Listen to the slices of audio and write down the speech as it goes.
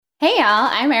Hey y'all,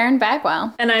 I'm Erin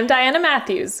Bagwell. And I'm Diana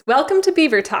Matthews. Welcome to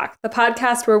Beaver Talk, the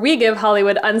podcast where we give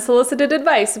Hollywood unsolicited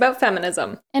advice about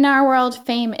feminism. In our world,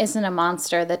 fame isn't a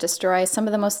monster that destroys some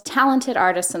of the most talented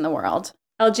artists in the world.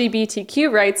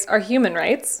 LGBTQ rights are human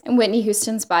rights. And Whitney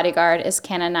Houston's bodyguard is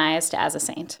canonized as a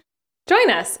saint. Join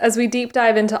us as we deep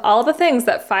dive into all the things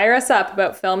that fire us up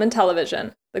about film and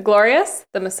television. The glorious,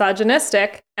 the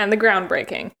misogynistic, and the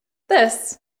groundbreaking.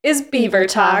 This is Beaver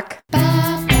Talk.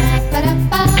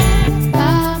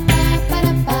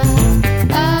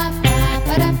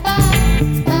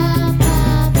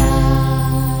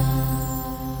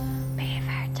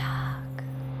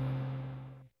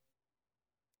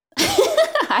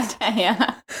 Hi,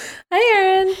 Diana. Hi,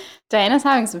 Erin. Diana's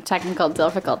having some technical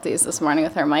difficulties this morning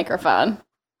with her microphone.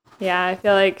 Yeah, I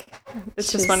feel like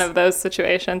it's just one of those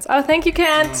situations. Oh, thank you,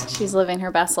 Kent. She's living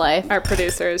her best life. Our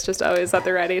producer is just always at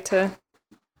the ready to,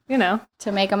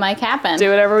 to make a mic happen. do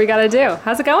whatever we gotta do.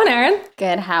 How's it going, Erin?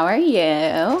 Good. How are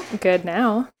you? Good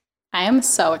now. I am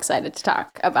so excited to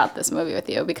talk about this movie with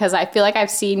you because I feel like I've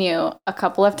seen you a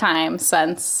couple of times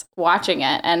since watching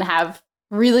it and have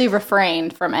really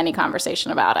refrained from any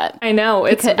conversation about it. I know.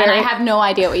 And I have no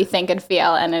idea what you think and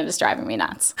feel, and it is driving me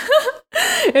nuts.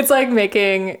 It's like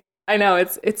I know,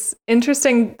 it's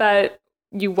interesting that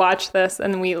you watch this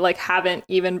and we haven't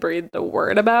even breathed a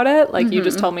word about it. You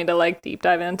just told me to deep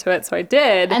dive into it, so I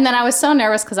did. And then I was so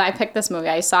nervous because I picked this movie.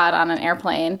 I saw it on an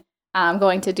airplane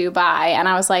going to Dubai, and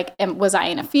I was like, was I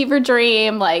in a fever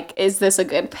dream? Is this a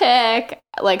good pick?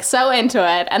 So into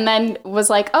it, and then was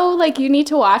like, oh, you need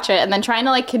to watch it, and then trying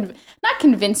to not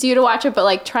convince you to watch it,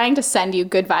 but trying to send you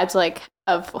good vibes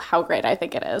of how great I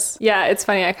think it is. Yeah, it's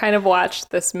funny. I kind of watched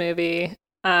this movie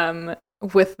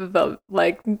with the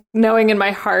knowing in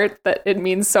my heart that it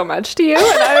means so much to you,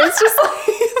 and I was just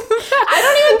I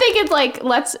don't even think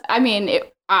it's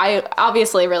I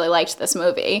obviously really liked this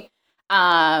movie.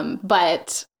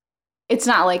 But it's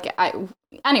not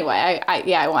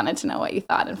I wanted to know what you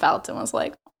thought and felt, and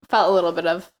felt a little bit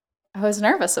I was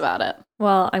nervous about it.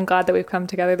 Well, I'm glad that we've come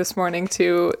together this morning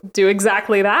to do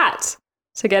exactly that,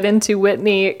 to get into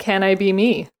Whitney, Can I Be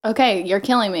Me? Okay, you're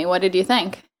killing me. What did you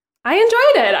think? I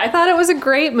enjoyed it. I thought it was a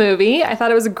great movie. I thought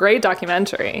it was a great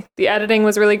documentary. The editing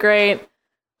was really great.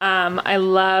 I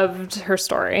loved her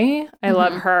story. I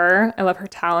love her. I love her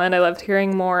talent. I loved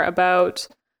hearing more about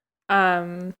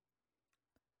her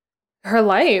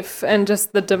life and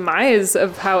just the demise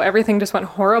of how everything just went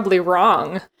horribly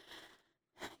wrong.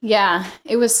 Yeah,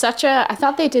 I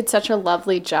thought they did such a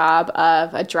lovely job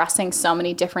of addressing so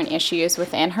many different issues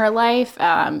within her life.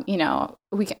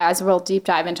 As we'll deep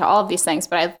dive into all of these things,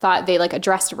 but I thought they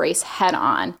addressed race head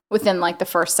on within the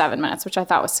first 7 minutes, which I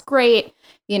thought was great.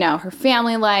 Her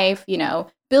family life,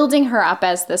 building her up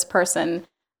as this person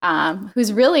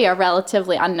who's really a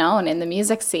relatively unknown in the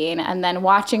music scene, and then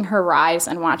watching her rise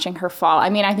and watching her fall.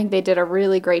 I think they did a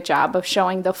really great job of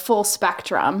showing the full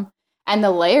spectrum and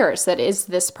the layers that is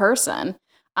this person.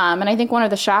 And I think one of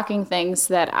the shocking things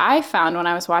that I found when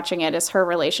I was watching it is her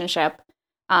relationship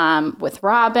with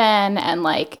Robin, and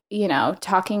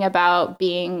talking about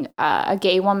being a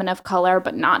gay woman of color,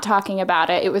 but not talking about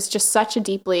it. It was just such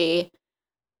a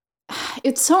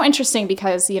it's so interesting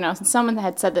because, someone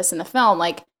had said this in the film,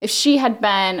 if she had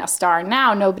been a star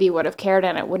now, nobody would have cared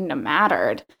and it wouldn't have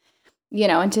mattered,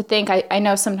 and to think, I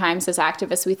know sometimes as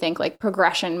activists, we think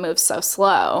progression moves so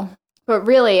slow, but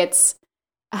really it's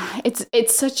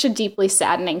such a deeply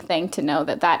saddening thing to know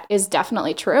that is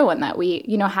definitely true, and that we,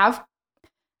 have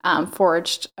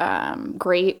forged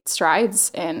great strides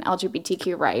in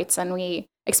LGBTQ rights, and we,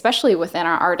 especially within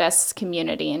our artists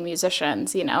community and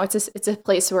musicians, it's a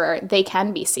place where they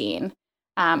can be seen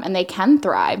and they can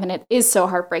thrive. And it is so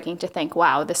heartbreaking to think,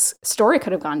 wow, this story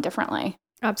could have gone differently.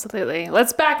 Absolutely.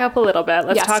 Let's back up a little bit.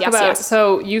 Let's talk about,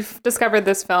 so you've discovered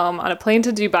this film on a plane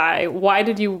to Dubai. Why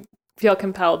did you feel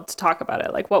compelled to talk about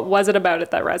it? What was it about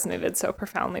it that resonated so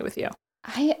profoundly with you?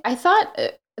 I thought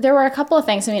there were a couple of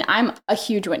things. I'm a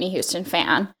huge Whitney Houston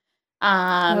fan.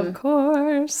 Of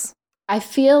course. I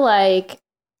feel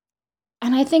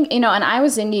and I think, and I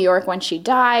was in New York when she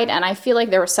died, and I feel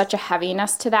there was such a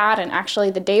heaviness to that. And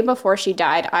actually, the day before she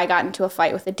died, I got into a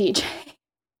fight with a DJ.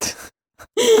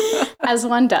 As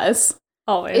one does.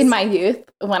 Always. In my youth,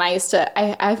 when I used to,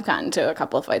 I've gotten into a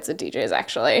couple of fights with DJs,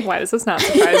 actually. Why does this not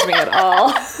surprise me at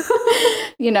all?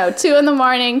 2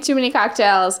 a.m, too many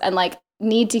cocktails, and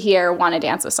need to hear Want to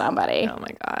Dance with Somebody. Oh my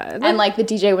God. And the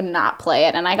DJ would not play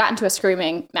it. And I got into a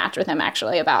screaming match with him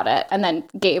actually about it, and then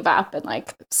gave up and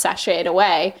sashayed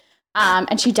away.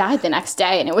 And she died the next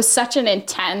day. And it was such an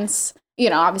intense,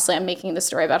 obviously I'm making the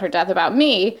story about her death about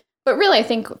me, But really, I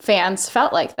think fans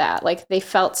felt like that. Like they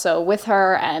felt so with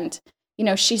her. And,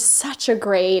 she's such a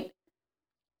great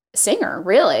singer,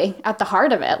 really, at the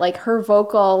heart of it. Like her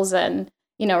vocals and,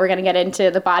 we're going to get into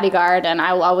The Bodyguard and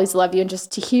I Will Always Love You. And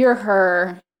just to hear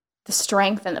her, the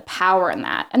strength and the power in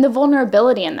that and the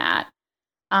vulnerability in that.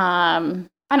 I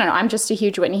don't know. I'm just a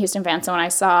huge Whitney Houston fan. So when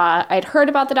I'd heard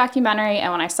about the documentary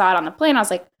and when I saw it on the plane, I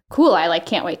was like, cool, I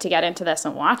can't wait to get into this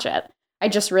and watch it. I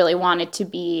just really wanted to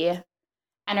be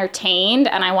entertained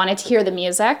and I wanted to hear the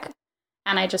music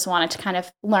and I just wanted to kind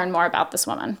of learn more about this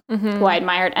woman who I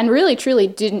admired and really truly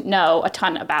didn't know a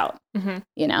ton about,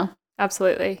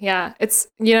 Absolutely. Yeah. It's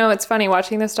funny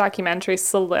watching this documentary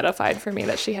solidified for me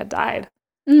that she had died.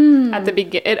 At the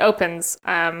beginning, it opens,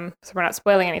 so we're not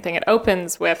spoiling anything. It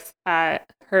opens with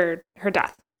her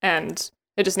death and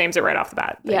it just names it right off the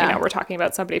bat. Yeah. We're talking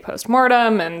about somebody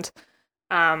post-mortem and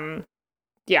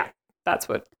that's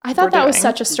what I thought that was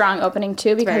such a strong opening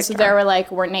too, because they were like,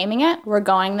 we're naming it, we're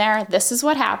going there, this is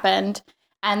what happened.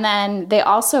 And then they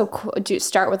also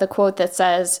start with a quote that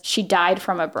says, she died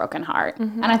from a broken heart.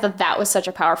 And I thought that was such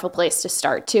a powerful place to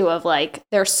start too, of like,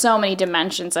 there's so many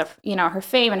dimensions of, her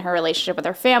fame and her relationship with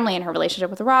her family and her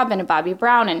relationship with Robin and Bobby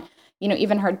Brown and,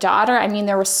 even her daughter. I mean,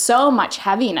 there was so much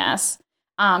heaviness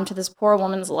to this poor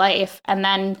woman's life. And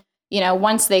then,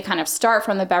 once they kind of start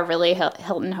from the Beverly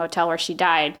Hilton Hotel where she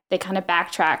died, they kind of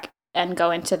backtrack and go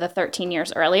into the 13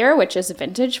 years earlier, which is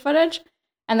vintage footage.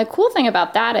 And the cool thing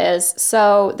about that is,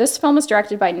 so this film was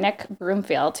directed by Nick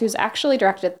Broomfield, who's actually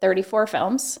directed 34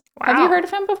 films. Wow. Have you heard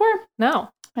of him before? No.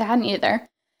 I hadn't either.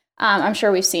 I'm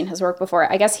sure we've seen his work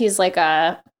before. I guess he's like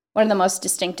one of the most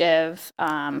distinctive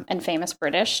and famous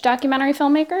British documentary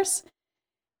filmmakers.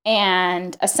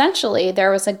 And essentially,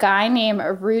 there was a guy named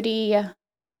Rudy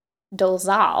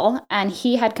Dolezal, and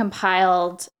he had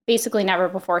compiled basically never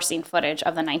before seen footage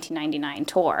of the 1999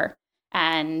 tour.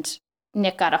 And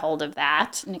Nick got a hold of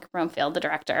that, Nick Broomfield, the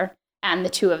director, and the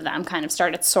two of them kind of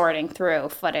started sorting through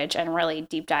footage and really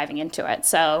deep diving into it.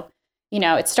 So,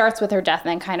 it starts with her death and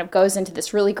then kind of goes into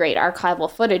this really great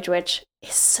archival footage, which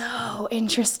is so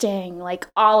interesting. Like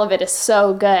all of it is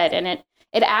so good. And it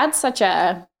adds such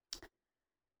a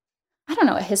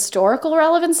historical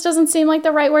relevance doesn't seem like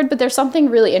the right word, but there's something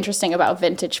really interesting about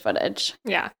vintage footage.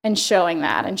 Yeah. And showing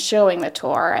that and showing the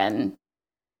tour. And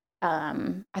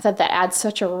I thought that adds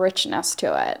such a richness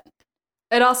to it.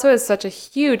 It also is such a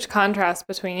huge contrast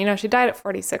between, she died at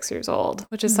 46 years old,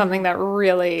 which is something that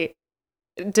really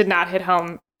did not hit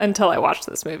home until I watched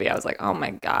this movie. I was like, oh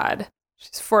my God,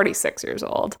 she's 46 years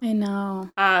old. I know.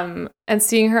 And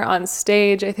seeing her on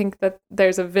stage, I think that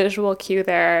there's a visual cue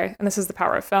there, and this is the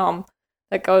power of film,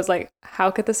 that goes like, how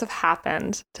could this have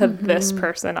happened to this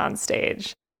person on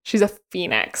stage? She's a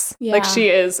phoenix. Yeah. Like she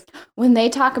is. When they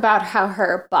talk about how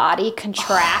her body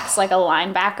contracts like a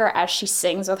linebacker as she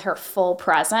sings with her full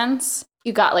presence,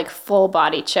 you got like full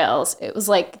body chills. It was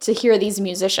like to hear these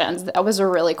musicians. That was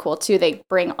really cool too. They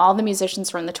bring all the musicians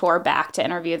from the tour back to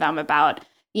interview them about,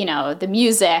 the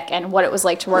music and what it was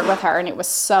like to work with her. And it was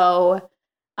so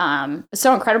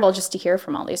incredible just to hear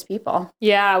from all these people.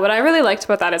 Yeah, what I really liked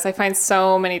about that is I find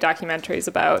so many documentaries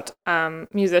about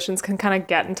musicians can kind of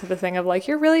get into the thing of like,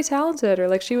 you're really talented, or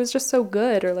like she was just so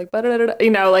good, or like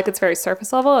like it's very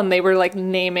surface level. And they were like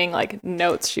naming like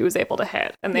notes she was able to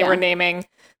hit, and they were naming,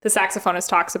 the saxophonist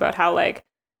talks about how like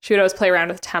she would always play around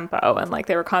with tempo, and like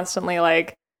they were constantly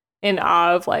like in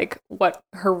awe of like what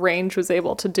her range was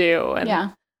able to do. And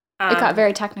it got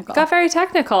very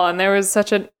technical. And there was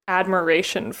such an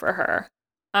admiration for her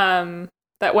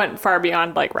that went far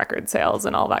beyond like record sales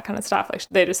and all that kind of stuff. Like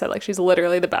they just said like she's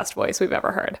literally the best voice we've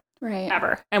ever heard,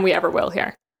 ever, and we ever will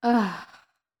hear.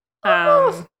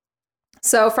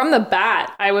 So from the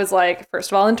bat, I was like,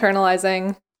 first of all,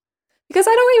 internalizing, because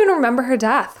I don't even remember her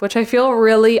death, which I feel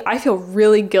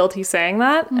really guilty saying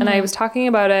that. And I was talking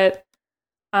about it.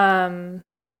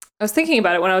 I was thinking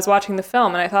about it when I was watching the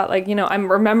film, and I thought, like, I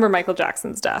remember Michael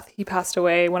Jackson's death. He passed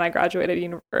away when I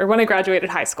graduated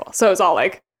high school. So it was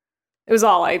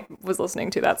all I was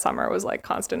listening to that summer was like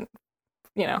constant,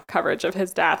 coverage of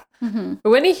his death.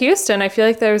 But Whitney Houston, I feel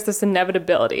like there was this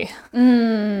inevitability.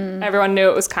 Everyone knew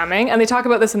it was coming, and they talk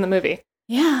about this in the movie.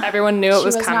 Yeah, everyone knew it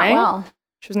was coming.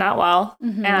 She was not well,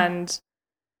 and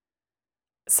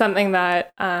something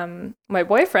that my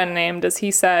boyfriend named is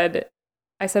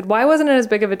I said, why wasn't it as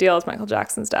big of a deal as Michael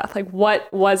Jackson's death? Like,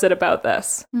 what was it about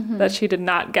this that she did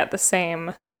not get the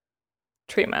same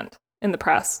treatment in the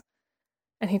press?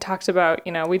 And he talked about,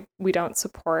 we don't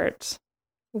support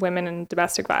women in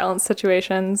domestic violence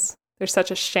situations. there's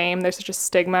such a shame. There's such a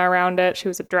stigma around it. She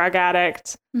was a drug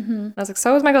addict. Mm-hmm. I was like,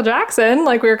 so was Michael Jackson.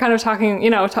 Like we were kind of talking,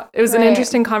 it was an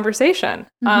interesting conversation.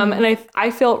 Mm-hmm. And I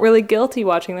felt really guilty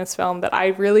watching this film that I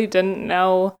really didn't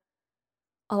know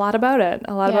a lot about it,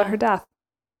 about her death.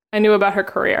 I knew about her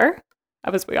career,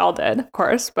 as we all did, of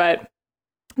course, but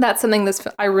that's something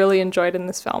I really enjoyed in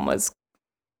this film was,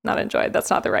 not enjoyed, that's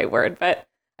not the right word, but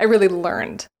I really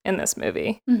learned in this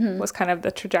movie was kind of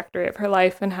the trajectory of her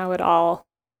life and how it all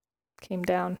came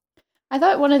down. I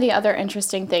thought one of the other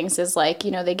interesting things is like,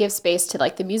 they give space to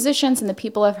like the musicians and the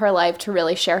people of her life to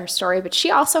really share her story, but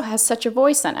she also has such a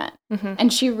voice in it. Mm-hmm.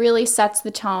 And she really sets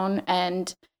the tone.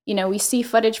 And, we see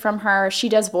footage from her. She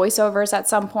does voiceovers at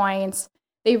some points.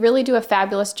 They really do a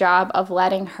fabulous job of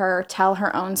letting her tell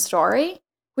her own story,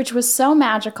 which was so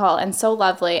magical and so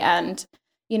lovely. And,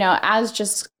 as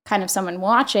just kind of someone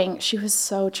watching, she was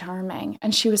so charming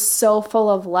and she was so full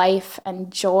of life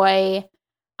and joy.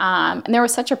 And there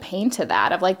was such a pain to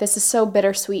that of like, this is so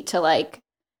bittersweet to like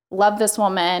love this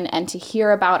woman and to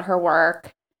hear about her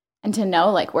work and to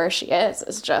know like where she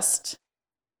is just,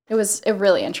 it was a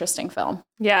really interesting film.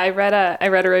 Yeah, I read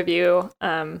a review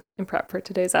in prep for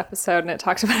today's episode, and it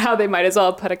talked about how they might as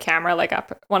well put a camera like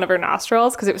up one of her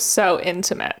nostrils because it was so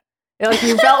intimate. Like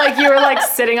you felt like you were like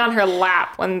sitting on her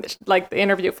lap when like the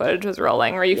interview footage was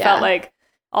rolling, or you felt like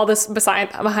all this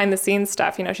behind the scenes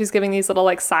stuff. She's giving these little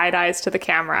like side eyes to the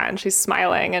camera, and she's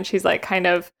smiling, and she's like kind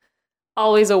of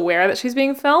always aware that she's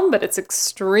being filmed, but it's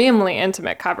extremely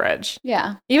intimate coverage.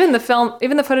 Yeah. Even the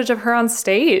footage of her on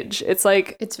stage, it's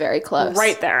like it's very close.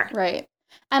 Right there. Right.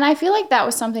 And I feel like that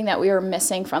was something that we were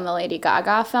missing from the Lady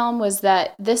Gaga film, was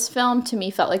that this film to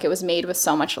me felt like it was made with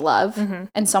so much love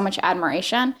and so much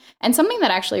admiration. And something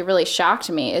that actually really shocked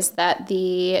me is that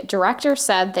the director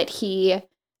said that he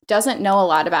doesn't know a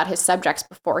lot about his subjects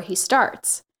before he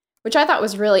starts, which I thought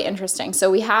was really interesting. So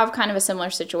we have kind of a similar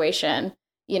situation,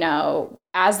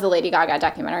 as the Lady Gaga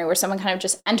documentary, where someone kind of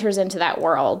just enters into that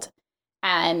world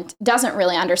and doesn't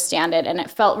really understand it. And it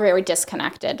felt very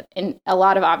disconnected in a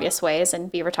lot of obvious ways.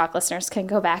 And Beaver Talk listeners can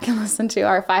go back and listen to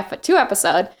our 5'2"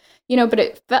 episode, but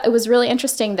it was really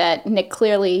interesting that Nick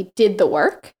clearly did the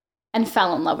work and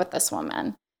fell in love with this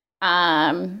woman.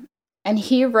 And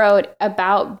he wrote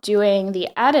about doing the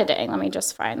editing. Let me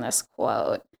just find this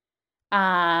quote,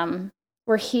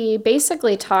 where he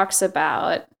basically talks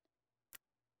about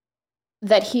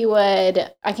that he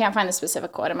would, I can't find the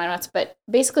specific quote in my notes, but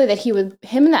basically that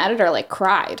him and the editor like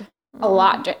cried a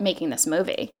lot making this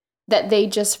movie. That they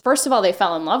just, first of all, they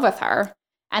fell in love with her.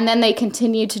 And then they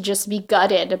continued to just be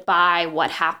gutted by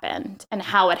what happened and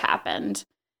how it happened.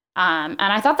 And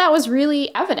I thought that was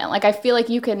really evident. Like, I feel like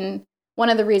one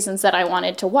of the reasons that I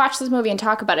wanted to watch this movie and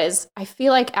talk about it is I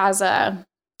feel like as a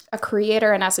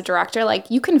creator and as a director,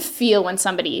 like you can feel when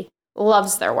somebody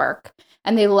loves their work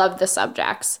and they love the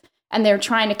subjects and they're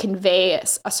trying to convey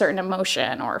a certain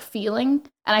emotion or feeling.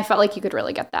 And I felt like you could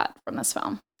really get that from this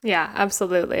film. Yeah,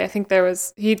 absolutely. I think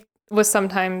he was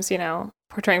sometimes,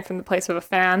 portraying from the place of a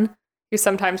fan. He was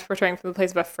sometimes portraying from the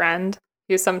place of a friend.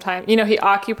 He was sometimes, he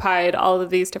occupied all of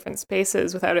these different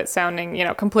spaces without it sounding,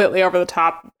 completely over the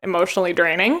top, emotionally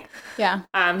draining. Yeah.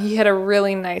 He had a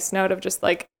really nice note of just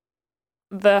like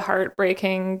the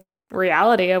heartbreaking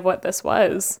reality of what this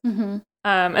was. Mm-hmm.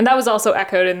 And that was also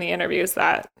echoed in the interviews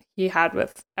that he had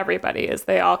with everybody, as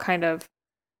they all kind of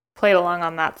played along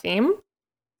on that theme.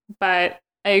 But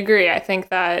I agree. I think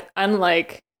that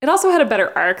it also had a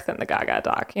better arc than the Gaga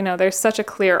doc. There's such a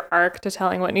clear arc to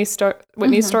telling Whitney's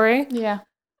story. Yeah.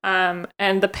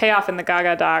 And the payoff in the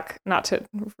Gaga doc, not to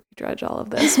dredge all of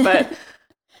this, but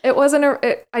it wasn't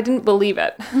I didn't believe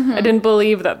it. Mm-hmm. I didn't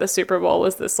believe that the Super Bowl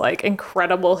was this like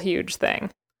incredible, huge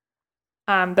thing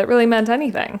that really meant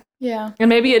anything. Yeah. And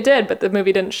maybe it did, but the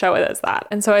movie didn't show it as that.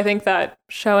 And so I think that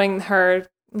showing her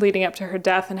leading up to her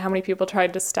death and how many people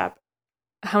tried to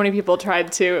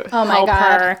help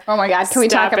her. Oh my God. Can we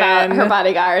talk about her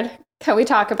bodyguard? Can we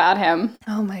talk about him?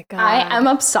 Oh my God. I am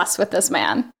obsessed with this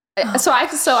man. Oh.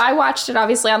 So I watched it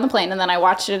obviously on the plane, and then I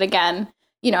watched it again,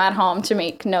 at home to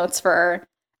make notes for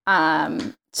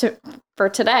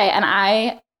today. And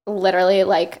I literally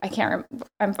I can't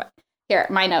remember. Here,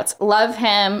 my notes. Love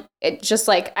him. It just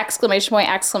like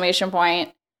exclamation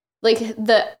point. Like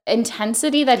the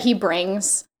intensity that he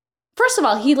brings. First of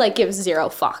all, he gives zero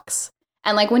fucks.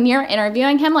 And when you're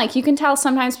interviewing him, you can tell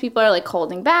sometimes people are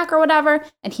holding back or whatever,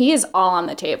 and he is all on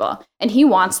the table. And he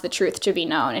wants the truth to be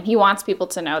known, and he wants people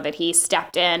to know that he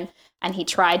stepped in and he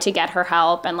tried to get her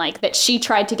help, and that she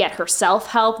tried to get herself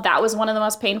help. That was one of the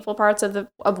most painful parts of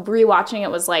rewatching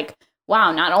it, was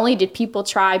wow, not only did people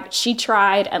try, but she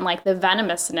tried, and the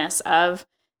venomousness of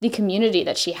the community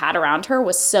that she had around her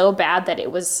was so bad that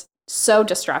it was so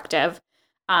destructive.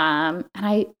 And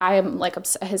I am like,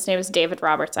 his name is David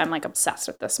Roberts. I'm like obsessed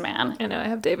with this man. I know, I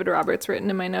have David Roberts written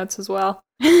in my notes as well.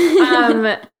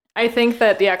 I think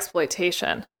that the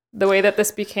exploitation, the way that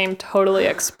this became totally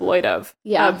exploitive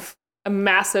of a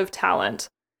massive talent.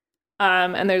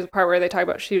 And there's a part where they talk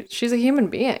about she's a human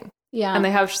being. Yeah. And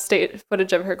they have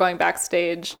footage of her going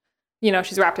backstage. You know,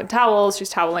 she's wrapped in towels. She's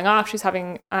toweling off. She's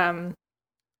having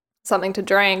something to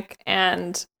drink.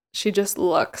 And she just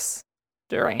looks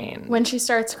drained. When she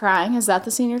starts crying, is that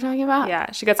the scene you're talking about?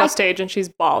 Yeah. She gets off stage and she's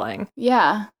bawling.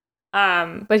 Yeah.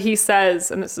 But he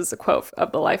says, and this is a quote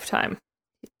of the Lifetime,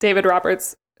 David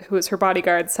Roberts, who is her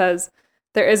bodyguard, says,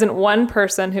 "There isn't one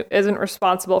person who isn't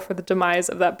responsible for the demise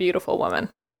of that beautiful woman."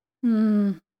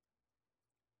 Mm.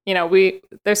 You know,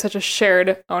 there's such a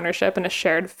shared ownership and a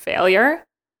shared failure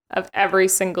of every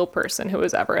single person who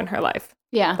was ever in her life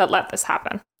that let this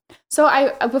happen.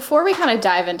 So before we kind of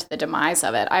dive into the demise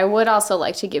of it, I would also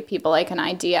like to give people like an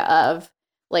idea of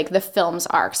like the film's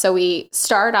arc. So we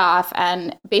start off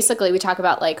and basically we talk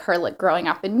about like her like growing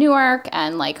up in Newark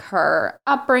and like her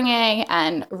upbringing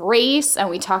and race. And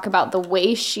we talk about the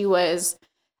way she was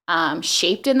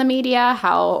shaped in the media.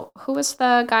 Who was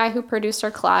the guy who produced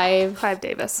her? Clive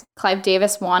Davis. Clive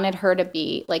Davis wanted her to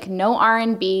be like no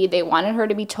R&B. They wanted her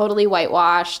to be totally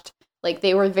whitewashed. Like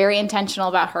they were very intentional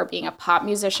about her being a pop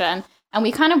musician. And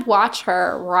we kind of watch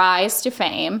her rise to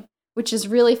fame, which is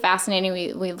really fascinating.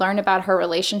 We learn about her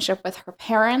relationship with her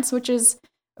parents, which is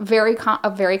a very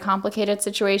complicated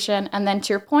situation. And then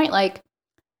to your point, like,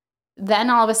 then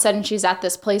all of a sudden she's at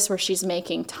this place where she's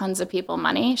making tons of people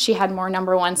money. She had more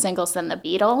 #1 singles than the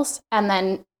Beatles. And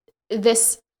then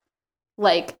this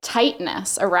like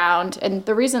tightness around, and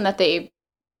the reason that the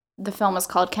film is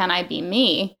called Can I Be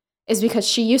Me is because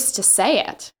she used to say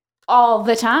it all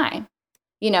the time.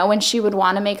 You know, when she would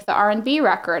want to make the R&B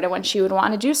record and when she would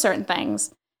want to do certain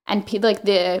things. And like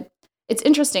it's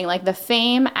interesting, like the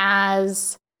fame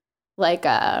as like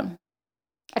a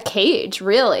cage,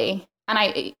 really. And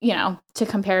I, you know, to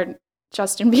compare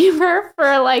Justin Bieber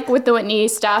for like with the Whitney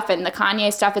stuff and the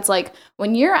Kanye stuff, it's like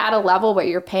when you're at a level where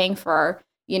you're paying for,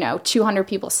 you know, 200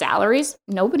 people's salaries,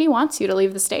 nobody wants you to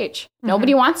leave the stage. Mm-hmm.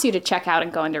 Nobody wants you to check out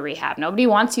and go into rehab. Nobody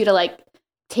wants you to like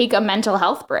take a mental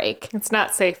health break. It's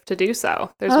not safe to do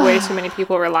so. There's way too many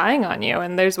people relying on you,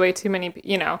 and there's way too many,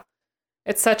 you know,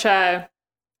 it's such an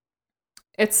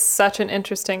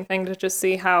interesting thing to just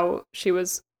see how she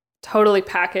was totally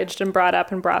packaged and brought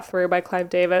up and brought through by Clive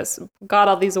Davis, got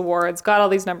all these awards, got all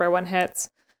these #1 hits,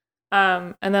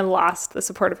 and then lost the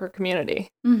support of her community,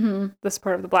 the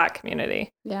support of the Black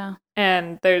community. Yeah.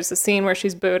 And there's a scene where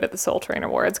she's booed at the Soul Train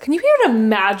Awards. Can you even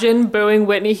imagine booing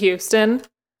Whitney Houston?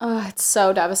 Oh, it's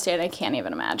so devastating. I can't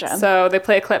even imagine. So they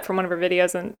play a clip from one of her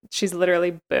videos and she's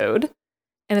literally booed.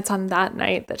 And it's on that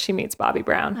night that she meets Bobby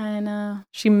Brown. I know.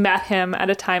 She met him at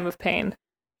a time of pain,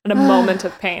 at a moment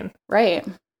of pain. Right.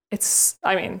 It's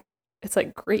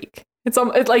like Greek. It's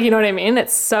like, you know what I mean?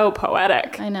 It's so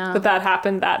poetic. I know. That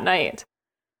happened that night.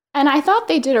 And I thought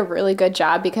they did a really good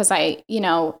job because I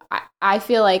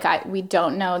feel like we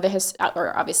don't know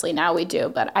or obviously now we do,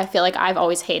 but I feel like I've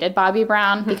always hated Bobby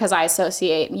Brown because I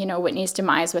associate, you know, Whitney's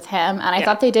demise with him. And I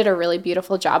thought they did a really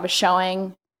beautiful job of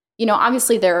showing, you know,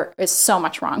 obviously there is so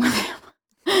much wrong with him.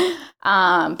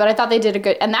 But I thought they did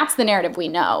and that's the narrative we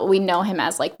know. We know him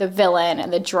as like the villain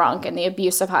and the drunk and the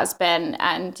abusive husband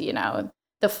and, you know,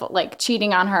 the like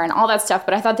cheating on her and all that stuff.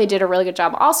 But I thought they did a really good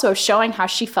job also showing how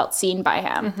she felt seen by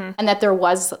him and that there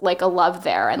was like a love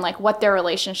there and like what their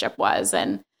relationship was.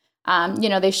 And, you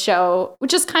know, they show,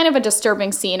 which is kind of a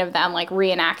disturbing scene of them like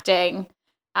reenacting.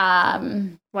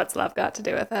 What's love got to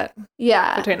do with it?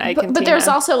 Yeah. Between Ike and Tina. But there's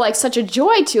also like such a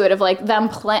joy to it of like them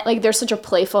like there's such a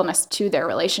playfulness to their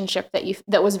relationship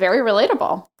that was very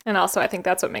relatable. And also I think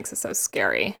that's what makes it so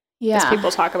scary. Yeah. Because people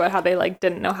talk about how they like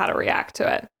didn't know how to react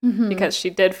to it because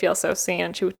she did feel so seen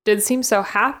and she did seem so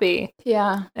happy.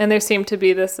 Yeah. And there seemed to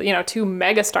be this, you know, two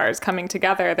megastars coming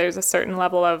together. There's a certain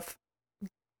level of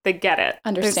they get it.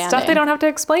 Understanding. There's stuff they don't have to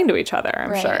explain to each other,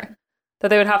 I'm sure, that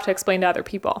they would have to explain to other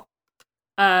people.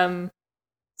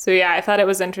 So yeah, I thought it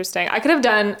was interesting.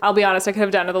 I'll be honest, I could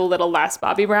have done with a little less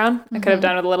Bobby Brown. I could have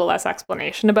done with a little less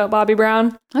explanation about Bobby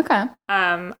Brown. Okay.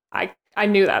 I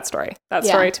knew that story. That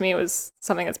story to me was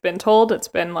something that's been told. It's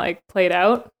been like played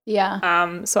out.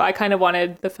 Yeah. So I kind of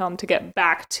wanted the film to get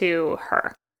back to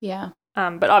her. Yeah.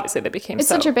 But obviously they became It's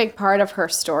such a big part of her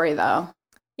story though.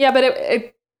 Yeah,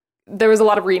 but there was a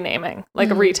lot of renaming, like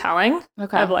a retelling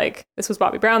of like, this was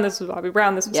Bobby Brown, this was Bobby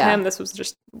Brown, this was him, this was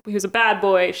just, he was a bad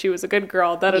boy, she was a good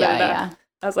girl, da-da-da-da.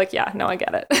 I was like, yeah, no, I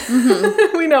get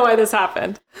it. We know why this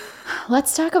happened.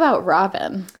 Let's talk about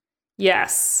Robin.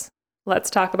 Yes. Let's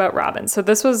talk about Robin. So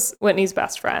this was Whitney's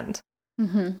best friend.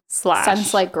 Slash.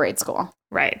 Since like grade school.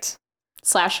 Right.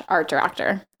 Slash art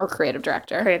director or creative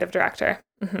director. Creative director.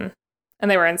 And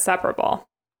they were inseparable.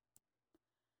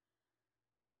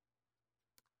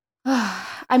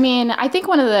 I mean, I think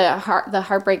one of the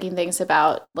heartbreaking things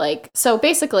about like, so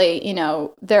basically, you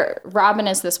know, Robin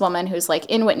is this woman who's like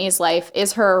in Whitney's life,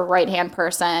 is her right-hand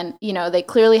person. You know, they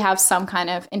clearly have some kind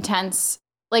of intense,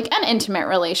 like an intimate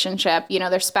relationship. You know,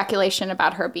 there's speculation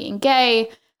about her being gay.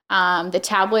 The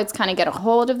tabloids kind of get a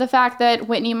hold of the fact that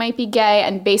Whitney might be gay,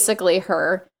 and basically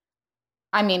her,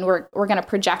 I mean, we're going to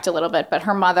project a little bit, but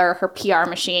her mother, her PR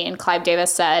machine, Clive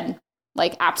Davis said,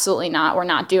 like, absolutely not. We're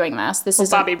not doing this. This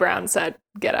is Bobby Brown said,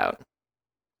 get out.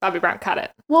 Bobby Brown cut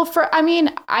it. Well,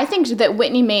 I think that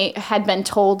Whitney had been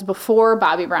told before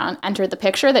Bobby Brown entered the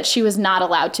picture that she was not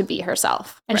allowed to be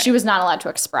herself, and she was not allowed to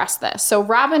express this. So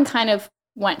Robin kind of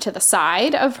went to the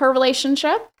side of her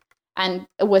relationship and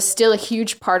was still a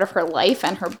huge part of her life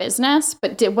and her business,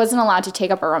 but wasn't allowed to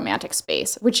take up a romantic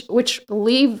space, which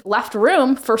left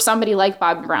room for somebody like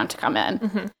Bobby Brown to come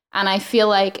in. And I feel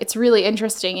like it's really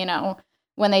interesting, you know,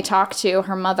 when they talk to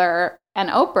her mother and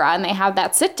Oprah and they have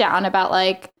that sit down about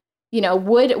like, you know,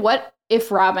 what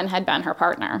if Robin had been her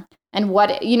partner, and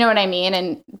what, you know what I mean?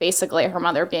 And basically her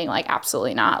mother being like,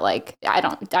 absolutely not. Like, I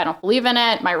don't believe in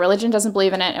it. My religion doesn't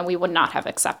believe in it. And we would not have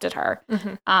accepted her.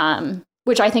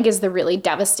 Which I think is the really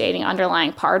devastating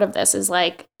underlying part of this, is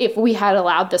like, if we had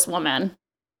allowed this woman,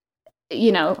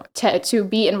 you know, to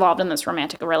be involved in this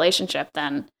romantic relationship,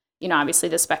 then, you know, obviously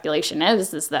the speculation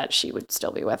is that she would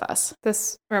still be with us.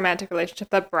 This romantic relationship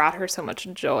that brought her so much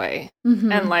joy.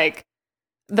 And like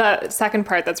the second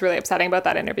part that's really upsetting about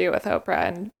that interview with Oprah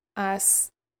and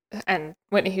us and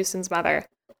Whitney Houston's mother,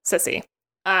 Sissy,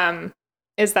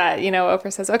 is that, you know,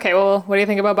 Oprah says, okay, well, what do you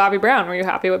think about Bobby Brown? Were you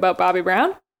happy about Bobby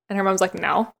Brown? And her mom's like,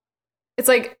 no. It's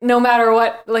like, no matter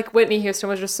what, like Whitney Houston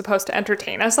was just supposed to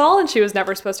entertain us all, and she was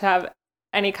never supposed to have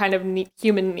any kind of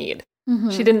human need.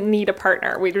 She didn't need a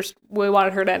partner. We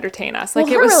wanted her to entertain us. Like,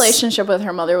 well, her relationship with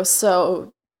her mother was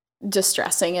so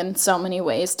distressing in so many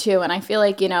ways too. And I feel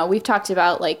like, you know, we've talked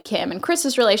about like Kim and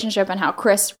Chris's relationship and how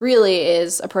Chris really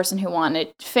is a person who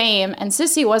wanted fame, and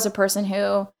Sissy was a person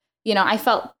who, you know, I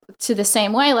felt to the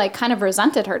same way, like kind of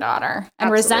resented her daughter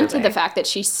and resented the fact that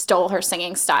she stole her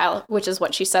singing style, which is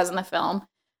what she says in the film.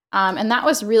 And that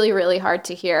was really, really hard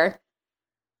to hear.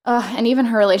 And even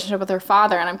her relationship with her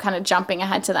father, and I'm kind of jumping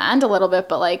ahead to the end a little bit,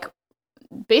 but like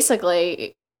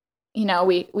basically, you know,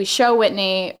 we show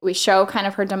Whitney, we show kind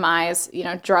of her demise. You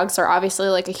know, drugs are obviously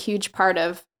like a huge part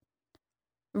of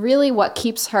really what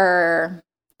keeps her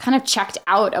kind of checked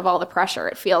out of all the pressure,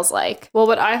 it feels like. Well,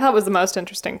 what I thought was the most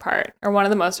interesting part, or one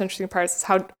of the most interesting parts, is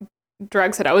how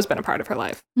drugs had always been a part of her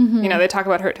life. You know, they talk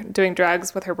about her doing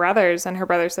drugs with her brothers, and her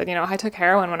brother said, you know, I took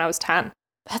heroin when I was 10.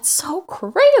 That's so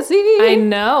crazy. I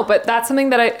know, but that's something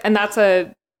that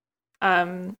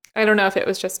I don't know if it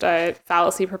was just a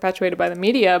fallacy perpetuated by the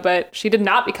media, but she did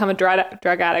not become a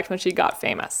drug addict when she got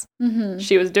famous.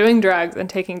 She was doing drugs and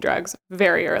taking drugs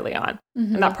very early on.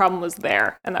 And that problem was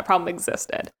there, and that problem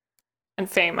existed. And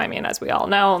fame, I mean, as we all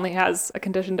know, only has a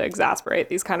condition to exacerbate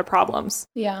these kind of problems.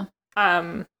 Yeah.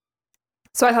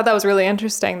 So I thought that was really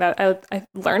interesting that I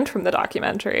learned from the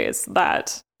documentary is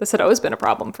that this had always been a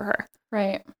problem for her.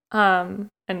 Right. And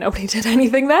nobody did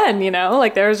anything then, you know?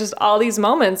 Like, there was just all these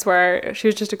moments where she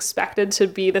was just expected to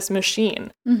be this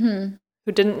machine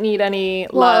who didn't need any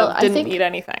love, didn't need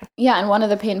anything. Yeah, and one of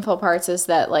the painful parts is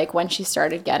that, like, when she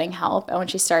started getting help and when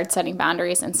she started setting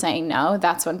boundaries and saying no,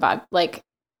 that's when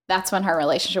her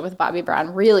relationship with Bobby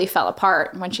Brown really fell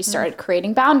apart, when she started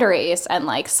creating boundaries and,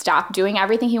 like, stopped doing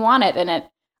everything he wanted. And it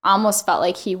almost felt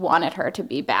like he wanted her to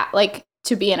be back, like,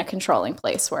 to be in a controlling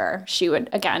place where she would,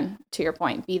 again, to your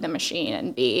point, be the machine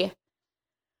and be.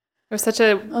 There was such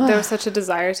a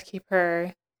desire to keep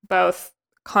her both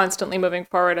constantly moving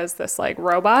forward as this like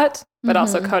robot, but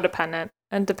also codependent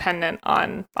and dependent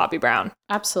on Bobby Brown.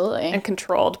 Absolutely. And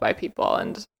controlled by people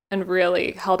and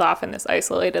really held off in this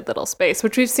isolated little space,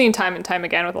 which we've seen time and time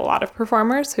again with a lot of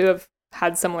performers who have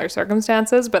had similar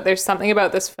circumstances. But there's something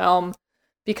about this film,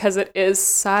 because it is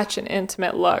such an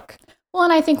intimate look. Well,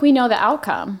 and I think we know the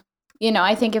outcome. You know,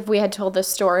 I think if we had told this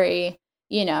story,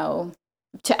 you know,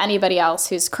 to anybody else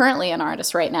who's currently an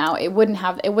artist right now, it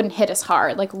wouldn't hit as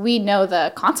hard. Like, we know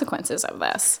the consequences of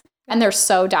this, and they're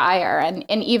so dire. And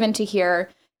even to hear,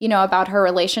 you know, about her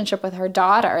relationship with her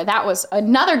daughter, that was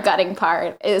another gutting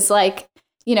part, is like,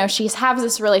 you know, she has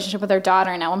this relationship with her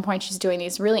daughter, and at one point she's doing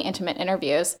these really intimate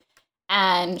interviews.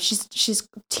 And she's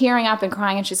tearing up and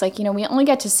crying, and she's like, we only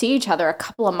get to see each other a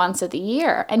couple of months of the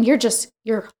year, and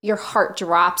your heart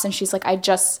drops. And she's like,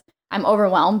 I'm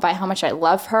overwhelmed by how much I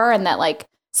love her, and that like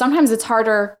sometimes it's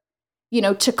harder,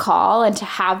 to call and to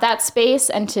have that space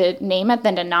and to name it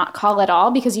than to not call at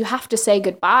all, because you have to say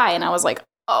goodbye. And I was like,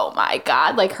 oh my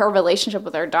God, like her relationship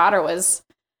with her daughter was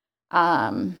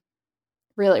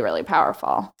really, really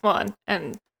powerful. Well,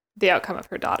 and the outcome of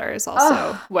her daughter is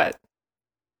also what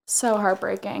so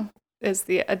heartbreaking is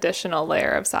the additional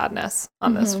layer of sadness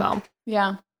on this film.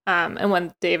 Yeah. And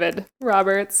when David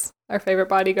Roberts, our favorite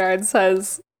bodyguard,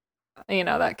 says,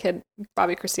 that kid,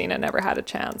 Bobby Christina, never had a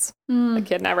chance. The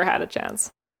kid never had a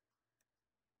chance.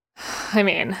 I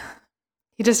mean,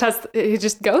 he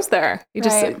just goes there. He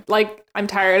just like, I'm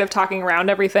tired of talking around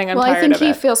everything. I think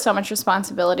he feels so much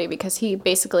responsibility because he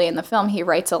basically in the film, he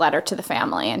writes a letter to the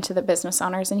family and to the business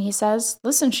owners. And he says,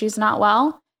 listen, she's not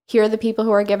well. Here are the people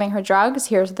who are giving her drugs.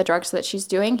 Here's the drugs that she's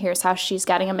doing. Here's how she's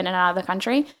getting them in and out of the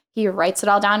country. He writes it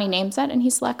all down. He names it, and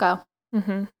he's let go.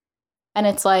 Mm-hmm. And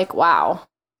it's like, wow.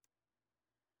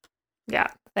 Yeah.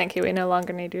 Thank you. We no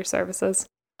longer need your services.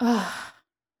 No.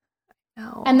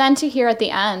 And then to hear at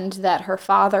the end that her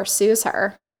father sues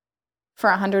her for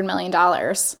 $100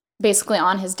 million, basically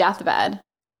on his deathbed.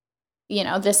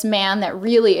 This man that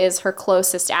really is her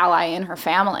closest ally in her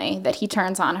family, that he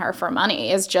turns on her for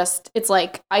money, is just, it's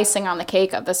like icing on the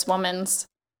cake of this woman's,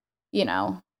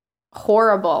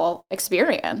 horrible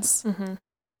experience.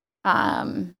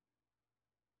 Mm-hmm.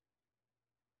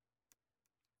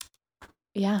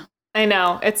 Yeah. I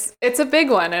know. It's a big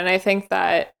one. And I think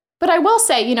that. But I will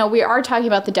say, we are talking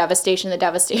about the devastation,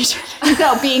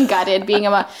 being gutted,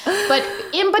 but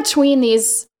in between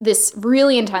this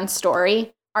really intense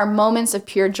story, are moments of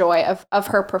pure joy of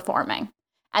her performing.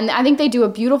 And I think they do a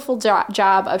beautiful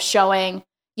job of showing,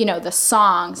 the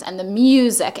songs and the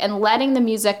music and letting the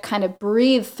music kind of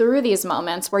breathe through these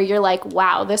moments where you're like,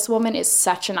 wow, this woman is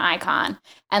such an icon.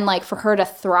 And like for her to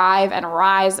thrive and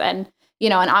rise and,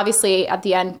 and obviously at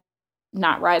the end,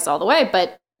 not rise all the way,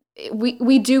 but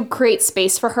we do create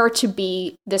space for her to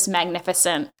be this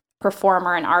magnificent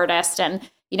performer and artist. And,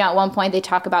 at one point they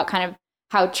talk about kind of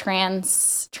how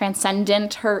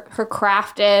transcendent her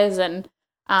craft is, and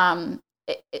there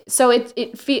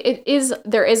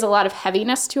is a lot of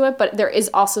heaviness to it, but there is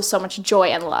also so much joy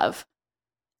and love.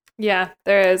 Yeah,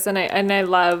 there is, and I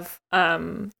love.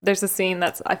 There's a scene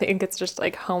that's, I think it's just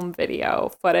like home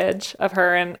video footage of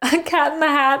her in a Cat in the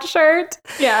Hat shirt.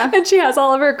 Yeah, and she has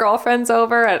all of her girlfriends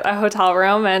over at a hotel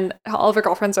room, and all of her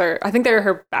girlfriends I think they're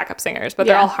her backup singers, but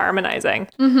they're all harmonizing.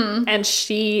 Mm-hmm. And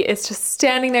she is just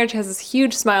standing there. She has this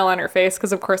huge smile on her face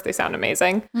because, of course, they sound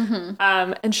amazing.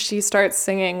 Mm-hmm. And she starts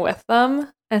singing with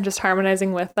them and just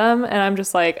harmonizing with them. And I'm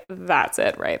just like, that's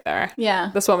it right there.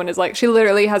 Yeah. This woman is like, she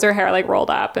literally has her hair like rolled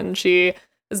up, and she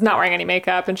is not wearing any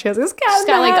makeup, and she has this cat in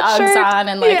the hat got like shirt. Uggs on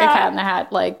and like a Cat in the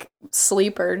Hat like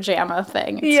sleeper jamma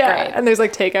thing. It's great. And there's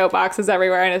like takeout boxes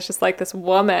everywhere, and it's just like this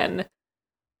woman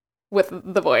with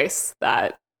the voice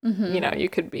that you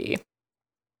could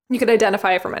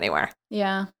identify from anywhere.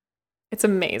 Yeah. It's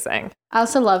amazing. I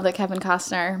also love that Kevin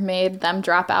Costner made them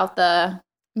drop out the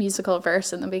musical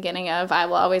verse in the beginning of I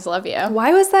Will Always Love You.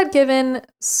 Why was that given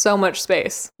so much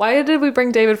space? Why did we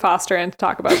bring David Foster in to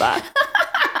talk about that?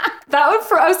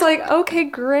 I was like, okay,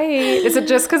 great. Is it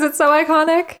just because it's so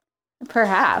iconic?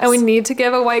 Perhaps. And we need to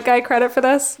give a white guy credit for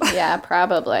this? Yeah,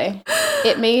 probably.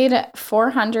 It made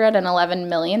 $411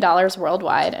 million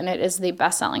worldwide, and it is the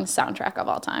best-selling soundtrack of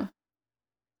all time.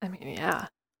 I mean, yeah.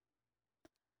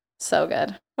 So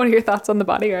good. What are your thoughts on The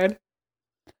Bodyguard?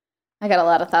 I got a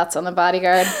lot of thoughts on The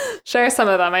Bodyguard. Share some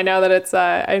of them. I know that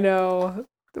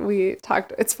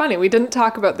it's funny, we didn't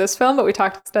talk about this film, but we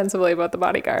talked extensively about The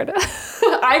Bodyguard.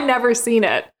 I've never seen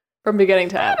it from beginning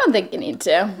to end. I don't think you need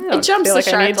to. It jumps the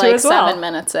shark like 7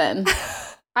 minutes in.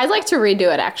 I'd like to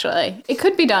redo it, actually. It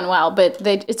could be done well, but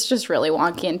it's just really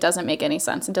wonky and doesn't make any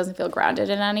sense. It doesn't feel grounded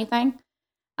in anything.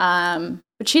 But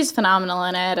she's phenomenal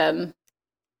in it, and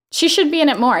she should be in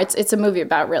it more. It's a movie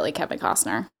about really Kevin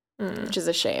Costner, which is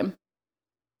a shame.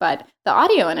 But the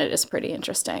audio in it is pretty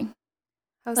interesting.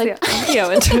 How's the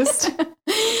audio interest?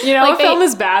 Film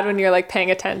is bad when you're like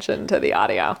paying attention to the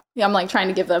audio. Yeah, I'm like trying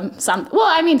to give them some. Well,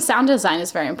 I mean, sound design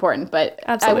is very important, but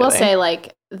absolutely. I will say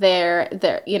like they're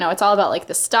it's all about like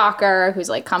the stalker who's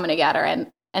like coming to get her,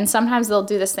 and sometimes they'll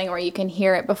do this thing where you can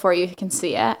hear it before you can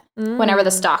see it whenever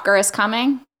the stalker is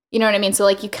coming. You know what I mean? So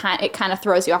like it kind of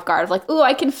throws you off guard of like, ooh,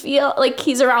 I can feel like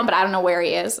he's around, but I don't know where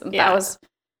he is. And that was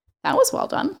well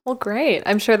done. Well, great.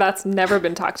 I'm sure that's never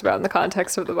been talked about in the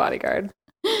context of The Bodyguard.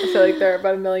 I feel like there are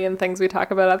about a million things we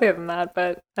talk about other than that,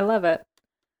 but I love it.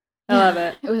 I love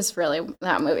it. It was really,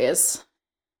 that movie is,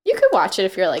 you could watch it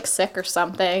if you're like sick or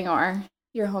something, or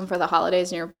you're home for the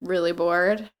holidays and you're really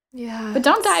bored. Yeah. But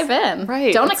don't dive in.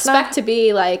 Right. Don't expect to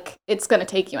be like, it's going to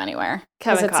take you anywhere.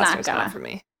 Kevin it's Costner's not for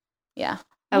me. Yeah.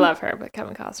 I love her, but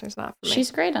Kevin Costner's not for me.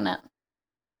 She's great in it.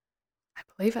 I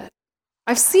believe it.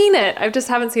 I've seen it. I just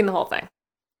haven't seen the whole thing.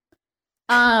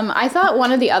 I thought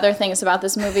one of the other things about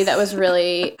this movie that was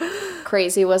really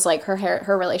crazy was like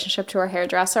her relationship to her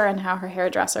hairdresser, and how her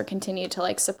hairdresser continued to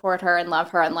like support her and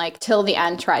love her, and like till the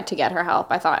end tried to get her help.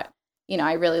 I thought,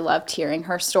 I really loved hearing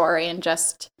her story and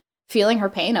just feeling her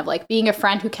pain of like being a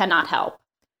friend who cannot help.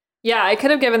 Yeah, I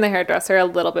could have given the hairdresser a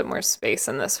little bit more space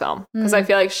in this film, because I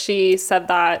feel like she said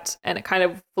that and it kind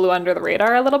of flew under the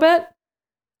radar a little bit.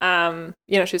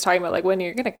 She was talking about like when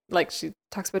you're gonna, like, she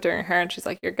talks about doing her hair and she's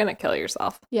like, you're gonna kill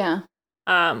yourself. Yeah.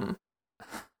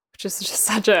 Which is just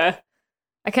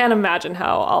I can't imagine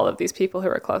how all of these people who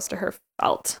were close to her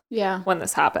felt. Yeah. When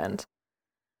this happened.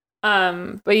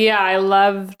 But yeah, I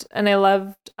loved there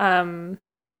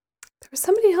was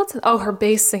somebody else. Her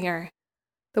bass singer,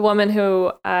 the woman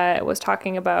who was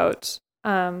talking about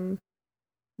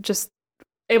just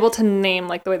able to name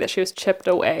like the way that she was chipped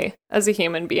away as a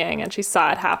human being, and she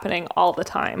saw it happening all the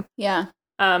time. Yeah.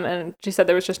 And she said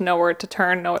there was just nowhere to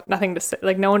turn, nothing to say,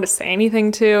 like no one to say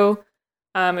anything to.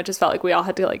 It just felt like we all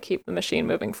had to like keep the machine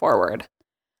moving forward.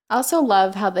 I also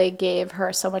love how they gave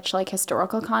her so much like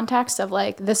historical context of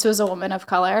like, this was a woman of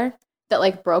color that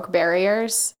like broke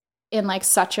barriers in like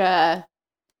such a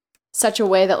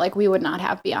way that like we would not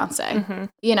have Beyonce.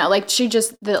 Mm-hmm. Like she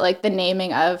just the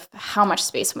naming of how much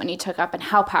space Whitney took up and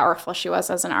how powerful she was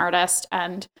as an artist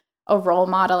and a role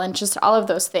model, and just all of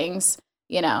those things,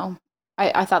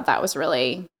 I thought that was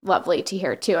really lovely to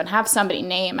hear too, and have somebody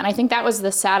name. And I think that was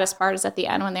the saddest part, is at the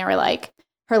end when they were like,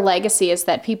 her legacy is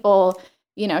that people,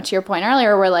 to your point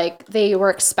earlier, were like, they were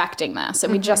expecting this,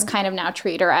 and we just kind of now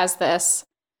treat her as this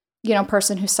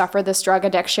person who suffered this drug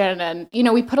addiction. And,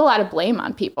 we put a lot of blame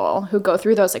on people who go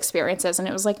through those experiences. And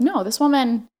it was like, no, this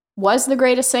woman was the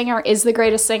greatest singer, is the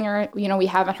greatest singer. We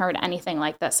haven't heard anything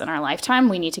like this in our lifetime.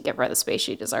 We need to give her the space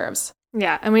she deserves.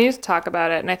 Yeah. And we need to talk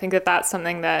about it. And I think that that's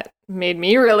something that made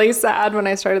me really sad when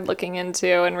I started looking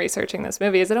into and researching this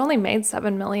movie, is it only made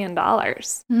 $7 million.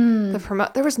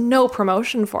 There was no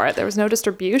promotion for it. There was no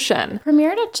distribution.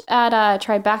 Premiered at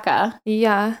Tribeca.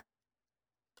 Yeah.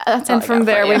 And from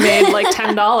there, we made like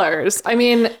 $10. I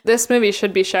mean, this movie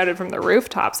should be shouted from the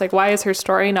rooftops. Like, why is her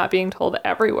story not being told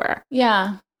everywhere?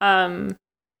 Yeah. As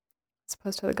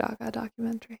opposed to the Gaga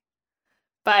documentary.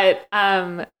 But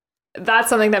that's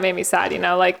something that made me sad,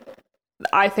 like,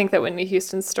 I think that Whitney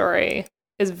Houston's story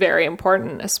is very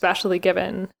important, especially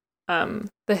given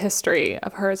the history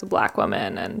of her as a Black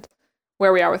woman and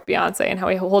where we are with Beyonce and how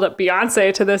we hold up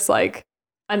Beyonce to this, like,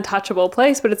 untouchable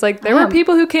place. But it's like, there were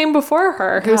people who came before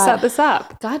her who set this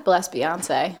up. God bless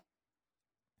Beyonce.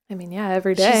 I mean, yeah,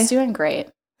 every day. She's doing great.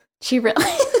 She really...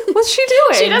 What's she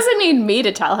doing? She doesn't need me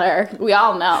to tell her. We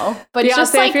all know. But Beyonce,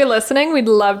 just like, if you're listening, we'd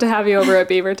love to have you over at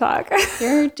Beaver Talk.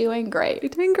 You're doing great. You're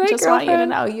doing great, just girlfriend. Want you to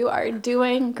know you are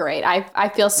doing great. I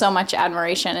feel so much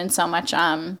admiration and so much...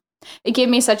 It gave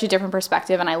me such a different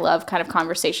perspective, and I love kind of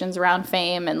conversations around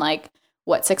fame and like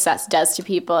what success does to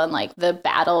people and like the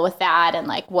battle with that and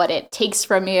like what it takes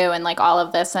from you and like all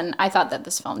of this. And I thought that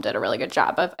this film did a really good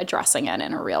job of addressing it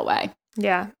in a real way.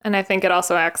 Yeah. And I think it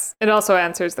also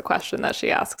answers the question that she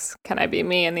asks, can I be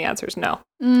me? And the answer is no.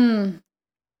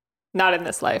 Not in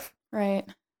this life. Right.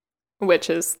 Which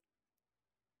is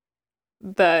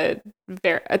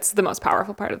it's the most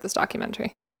powerful part of this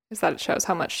documentary, is that it shows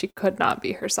how much she could not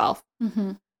be herself.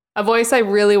 Mm-hmm. A voice I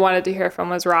really wanted to hear from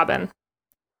was Robin.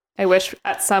 I wish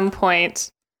at some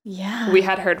point we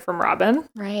had heard from Robin.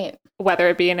 Right. Whether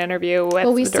it be an interview with the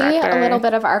director. We see a little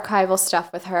bit of archival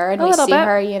stuff with her, and we see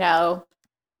her,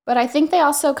 but I think they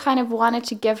also kind of wanted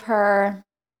to give her,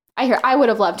 I would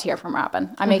have loved to hear from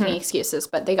Robin. I'm making excuses,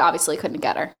 but they obviously couldn't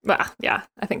get her. Well, yeah.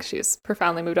 I think she's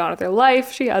profoundly moved on with her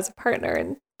life. She has a partner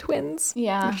and twins.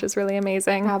 Yeah. Which is really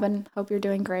amazing. Robin, hope you're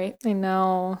doing great. I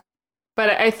know. But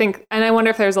I think, and I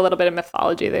wonder if there's a little bit of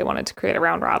mythology they wanted to create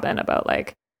around Robin about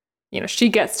like, she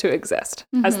gets to exist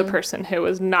as the person who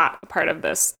was not a part of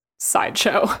this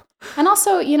sideshow. And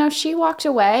also, she walked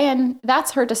away, and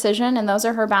that's her decision, and those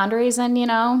are her boundaries. And,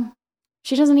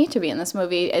 she doesn't need to be in this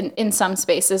movie in some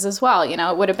spaces as well.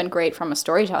 It would have been great from a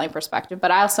storytelling perspective, but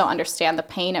I also understand the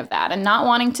pain of that and not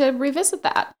wanting to revisit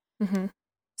that. Mm-hmm.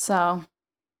 So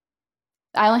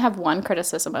I only have one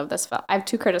criticism of this film. I have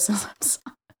two criticisms.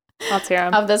 Let's hear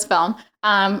 'em. Of this film.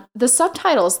 The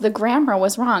subtitles, the grammar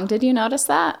was wrong. Did you notice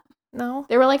that? No.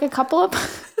 There were like a couple of...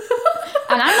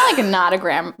 And I'm like not a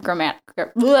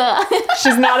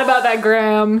She's not about that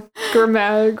gram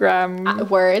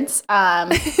words.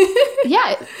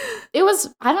 Yeah, it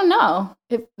was, I don't know.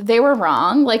 They were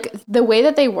wrong. Like the way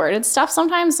that they worded stuff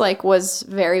sometimes like was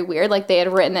very weird. Like they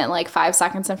had written it in like 5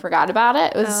 seconds and forgot about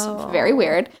it. It was very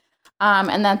weird. And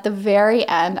then at the very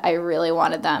end, I really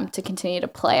wanted them to continue to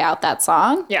play out that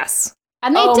song. Yes.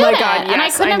 And they didn't. My God, yes, and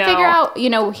I couldn't figure out,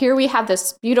 here we have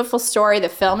this beautiful story. The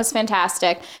film is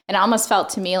fantastic. And it almost felt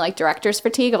to me like director's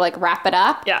fatigue of like, wrap it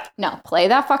up. Yeah. No, play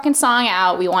that fucking song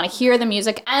out. We want to hear the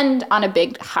music end on a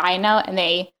big high note. And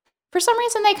for some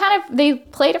reason, they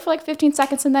played it for like 15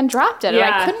 seconds and then dropped it. Yeah.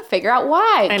 And I couldn't figure out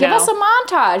why. Give us a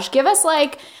montage. Give us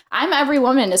like, I'm Every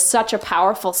Woman is such a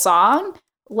powerful song.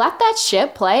 Let that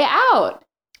shit play out.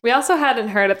 We also hadn't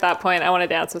heard at that point, I Want to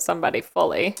Dance with Somebody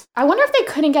fully. I wonder if they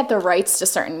couldn't get the rights to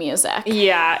certain music.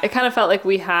 Yeah, it kind of felt like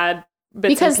we had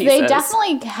bits because and pieces. They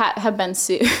definitely have been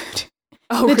sued.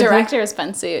 Oh, the really? director has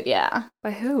been sued, yeah.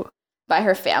 By who? By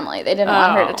her family. They didn't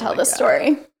want her to tell the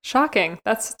story. Shocking.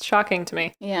 That's shocking to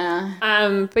me.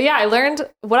 Yeah. But yeah,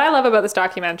 what I love about this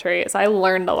documentary is I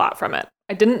learned a lot from it.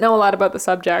 I didn't know a lot about the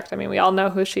subject. I mean, we all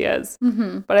know who she is,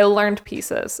 but I learned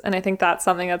pieces. And I think that's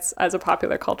something that's, as a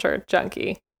popular culture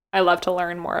junkie, I love to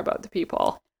learn more about the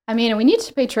people. I mean, we need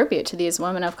to pay tribute to these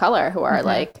women of color who are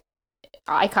like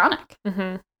iconic.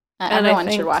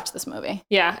 Everyone should watch this movie.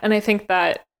 Yeah. And I think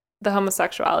that the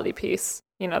homosexuality piece,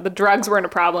 the drugs weren't a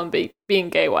problem, being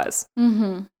gay was.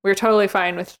 We were totally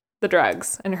fine with the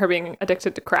drugs and her being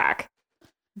addicted to crack,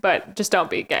 but just don't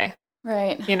be gay.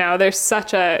 Right. There's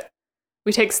such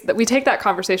we take that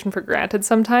conversation for granted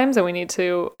sometimes, and we need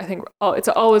to, I think, it's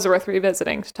always worth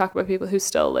revisiting to talk about people who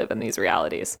still live in these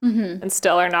realities and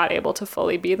still are not able to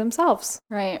fully be themselves.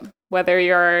 Right. Whether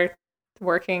you're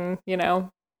working,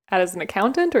 as an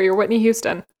accountant or you're Whitney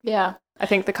Houston. Yeah. I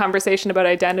think the conversation about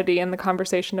identity and the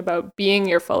conversation about being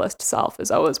your fullest self is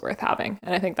always worth having.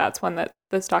 And I think that's when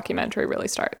this documentary really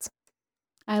starts.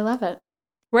 I love it.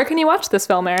 Where can you watch this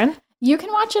film, Erin? You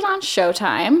can watch it on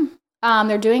Showtime.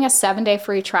 They're doing a 7-day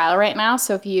free trial right now.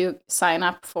 So if you sign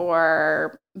up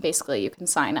basically you can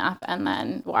sign up and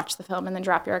then watch the film and then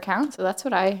drop your account. So that's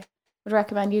what I would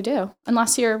recommend you do.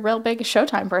 Unless you're a real big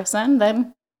Showtime person,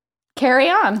 then carry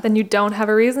on. Then you don't have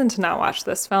a reason to not watch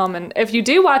this film. And if you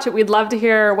do watch it, we'd love to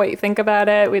hear what you think about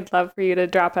it. We'd love for you to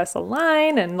drop us a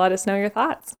line and let us know your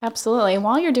thoughts. Absolutely. And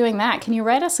while you're doing that, can you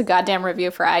write us a goddamn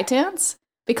review for iTunes?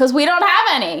 Because we don't have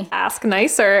any. Ask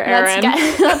nicer, Erin.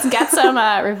 Let's get some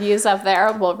reviews up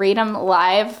there. We'll read them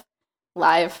live.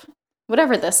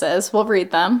 Whatever this is, we'll read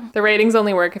them. The ratings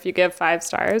only work if you give 5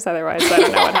 stars. Otherwise, I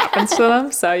don't know what happens to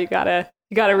them. So you gotta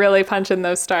really punch in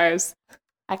those stars.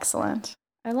 Excellent.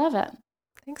 I love it.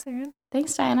 Thanks, Erin.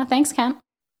 Thanks, Diana. Thanks, Kent.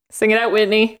 Sing it out,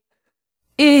 Whitney.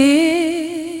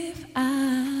 If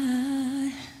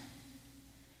I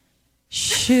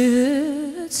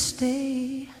should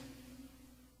stay,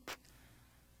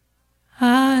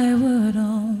 I would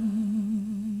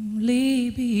only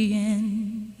be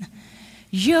in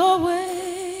your way,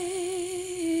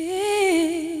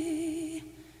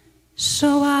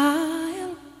 so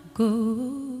I'll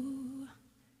go,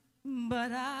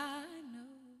 but I know.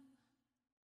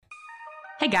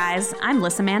 Hey guys, I'm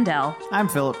Lissa Mandel. I'm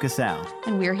Philip Cassell.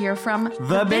 And we're here from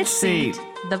The Bitch Seat,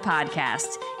 the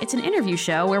podcast. It's an interview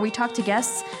show where we talk to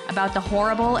guests about the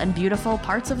horrible and beautiful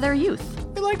parts of their youth.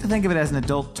 We like to think of it as an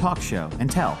adult talk show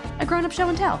and tell. A grown-up show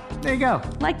and tell. There you go.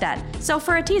 Like that. So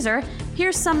for a teaser,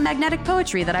 here's some magnetic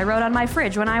poetry that I wrote on my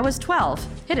fridge when I was 12.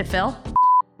 Hit it, Phil.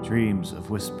 Dreams of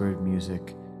whispered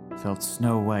music felt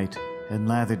snow white and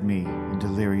lathered me in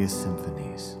delirious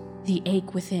symphonies. The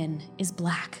ache within is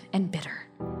black and bitter.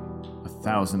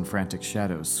 1,000 frantic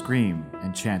shadows scream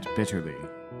and chant bitterly.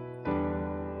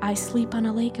 I sleep on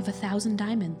a lake of 1,000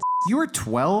 diamonds. You were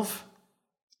 12?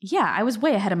 Yeah, I was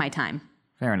way ahead of my time.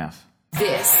 Fair enough.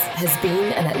 This has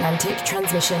been an Atlantic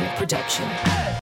Transmission production.